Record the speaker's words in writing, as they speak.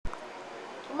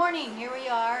morning. Here we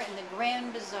are in the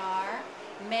Grand Bazaar,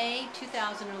 May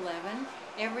 2011.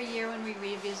 Every year when we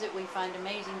revisit, we find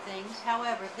amazing things.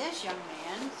 However, this young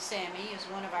man, Sammy, is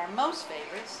one of our most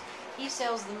favorites. He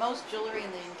sells the most jewelry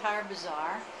in the entire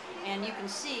bazaar, and you can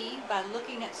see by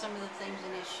looking at some of the things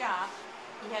in his shop,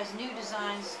 he has new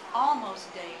designs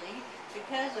almost daily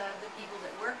because of the people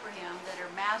that work for him that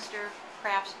are master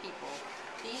craftspeople.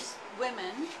 These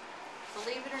women,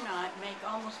 believe it or not, make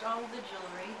almost all of the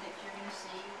jewelry that you're going to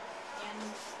see in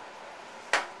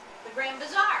the Grand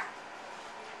Bazaar.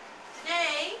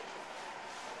 Today,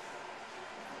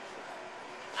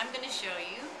 I'm going to show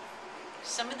you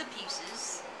some of the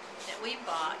pieces that we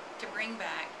bought to bring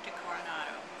back to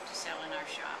Coronado to sell in our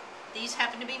shop. These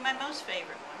happen to be my most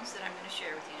favorite ones that I'm going to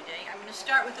share with you today. I'm going to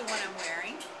start with the one I'm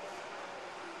wearing.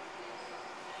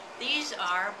 These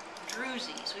are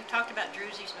drusies. We've talked about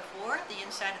drusies before, the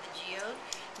inside of the geode.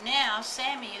 Now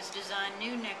Sammy has designed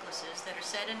new necklaces that are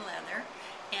set in leather,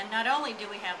 and not only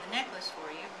do we have the necklace for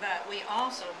you, but we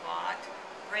also bought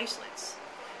bracelets.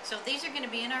 So these are going to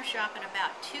be in our shop in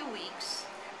about 2 weeks.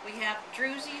 We have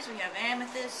drusies, we have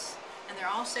amethysts, and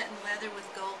they're all set in leather with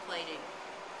gold plating.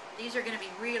 These are going to be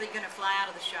really going to fly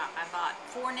out of the shop. I bought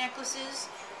 4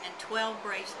 necklaces and 12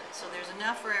 bracelets, so there's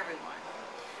enough for everyone.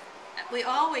 We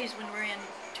always, when we're in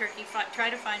Turkey,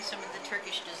 try to find some of the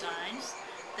Turkish designs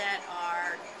that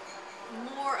are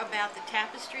more about the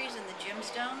tapestries and the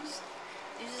gemstones.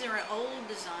 These are old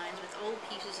designs with old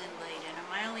pieces inlaid in them.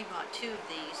 I only bought 2 of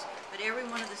these, but every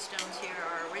one of the stones here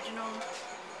are original,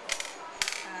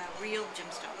 real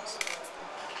gemstones.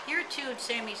 Here are 2 of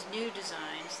Sammy's new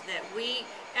designs that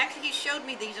actually he showed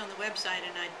me these on the website,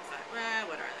 and I thought, well,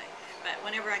 what are they? But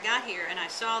whenever I got here and I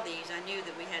saw these, I knew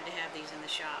that we had to have these in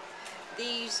the shop.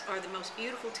 These are the most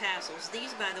beautiful tassels.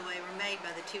 These, by the way, were made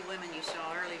by the 2 women you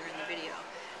saw earlier in the video.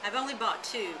 I've only bought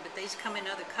 2, but these come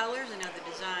in other colors and other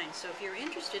designs. So if you're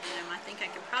interested in them, I think I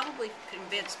can probably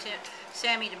convince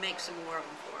Sammy to make some more of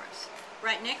them for us.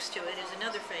 Right next to it is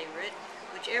another favorite,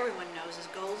 which everyone knows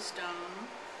is gold stone,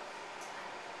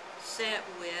 set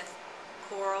with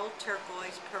coral,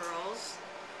 turquoise, pearls,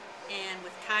 and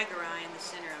with tiger eye in the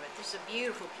center of it. This is a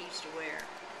beautiful piece to wear.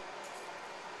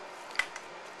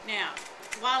 Now,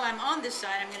 while I'm on this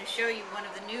side, I'm going to show you one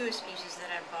of the newest pieces that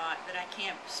I bought, but I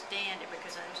can't stand it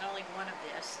because there's only one of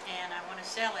this, and I want to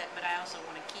sell it, but I also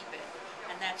want to keep it.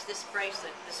 And that's this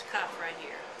bracelet, this cuff right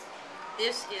here.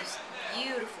 This is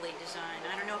beautifully designed.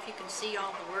 I don't know if you can see all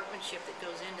the workmanship that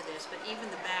goes into this, but even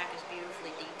the back is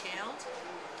beautifully detailed.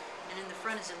 And in the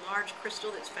front is a large crystal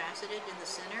that's faceted in the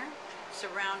center,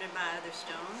 surrounded by other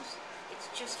stones. It's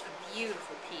just a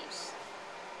beautiful piece.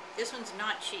 This one's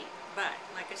not cheap, but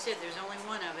like I said, there's only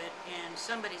one of it, and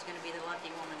somebody's going to be the lucky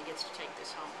woman that gets to take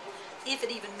this home, if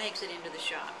it even makes it into the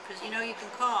shop. Because you know, you can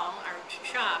call our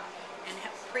shop and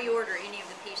pre-order any of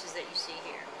the pieces that you see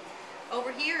here.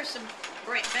 Over here are some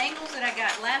bangles that I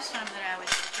got last time that I was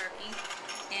in Turkey,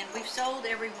 and we've sold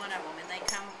every one of them, and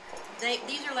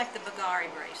these are like the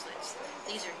Bagari bracelets.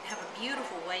 These have a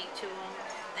beautiful weight to them.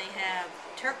 They have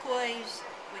turquoise,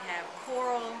 we have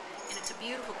coral, and it's a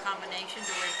beautiful combination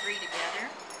to wear 3 together.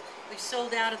 We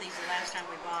sold out of these the last time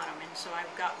we bought them, and so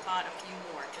I've bought a few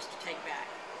more just to take back.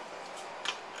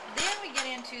 Then we get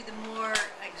into the more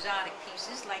exotic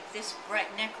pieces, like this bright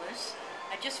necklace.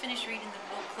 I just finished reading the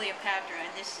book Cleopatra,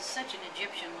 and this is such an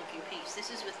Egyptian-looking piece.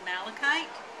 This is with malachite,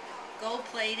 gold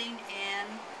plating, and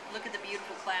look at the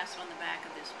beautiful clasp on the back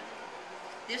of this one.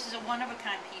 This is a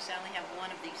one-of-a-kind piece. I only have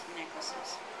 1 of these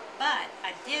necklaces. But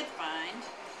I did find,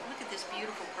 look at this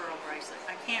beautiful pearl bracelet.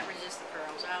 I can't resist the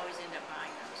pearls. I always end up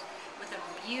buying those. With a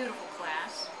beautiful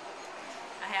clasp.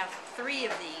 I have 3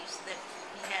 of these that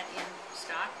he had in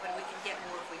stock, but we can get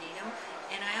more if we need them.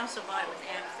 And I also bought it with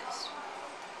amethyst.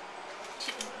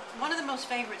 One of the most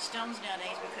favorite stones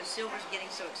nowadays, because silver's getting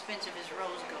so expensive, is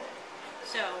rose gold.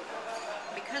 So,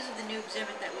 because of the new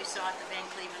exhibit that we saw at the Van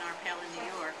Cleef & Arpels in New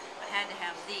York, I had to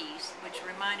have these, which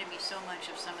reminded me so much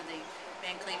of some of the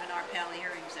Van Cleef & Arpels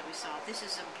earrings that we saw. This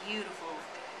is a beautiful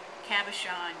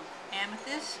cabochon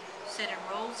amethyst set in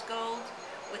rose gold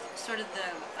with sort of the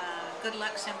good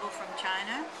luck symbol from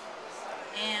China.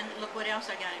 And look what else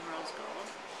I got in rose gold.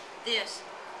 This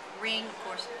ring, of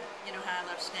course, you know how I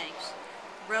love snakes.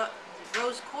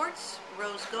 Rose quartz,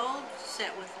 rose gold,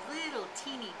 set with little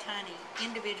teeny tiny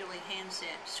individually hand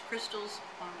set crystals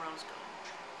on rose gold.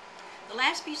 The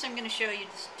last piece I'm going to show you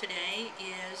today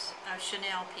is a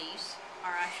Chanel piece,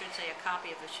 or I should say a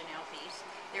copy of a Chanel piece.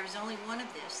 There is only one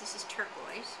of this. This is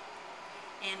turquoise,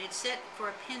 and it's set for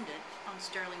a pendant on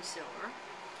sterling silver.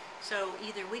 So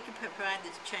either we can provide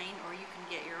this chain, or you can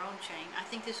get your own chain. I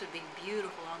think this would be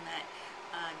beautiful on that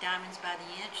diamonds by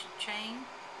the inch chain.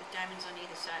 with diamonds on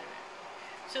either side of it.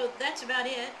 So that's about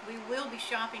it. We will be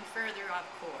shopping further, of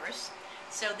course.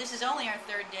 So this is only our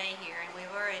third day here, and we've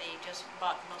already just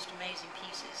bought the most amazing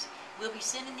pieces. We'll be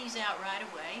sending these out right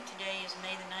away. Today is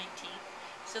May the 19th,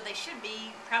 so they should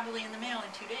be probably in the mail in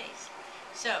 2 days.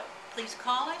 So please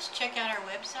call us, check out our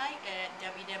website at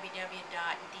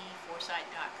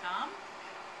www.dforesight.com,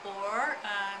 or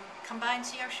come by and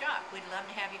see our shop. We'd love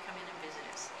to have you come in and visit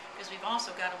us, because we've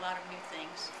also got a lot of new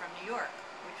things from New York,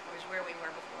 which was where we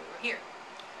were before we were here.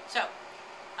 So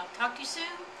I'll talk to you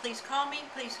soon. Please call me.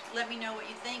 Please let me know what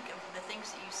you think of the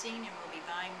things that you've seen, and we'll be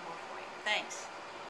buying more for you. Thanks.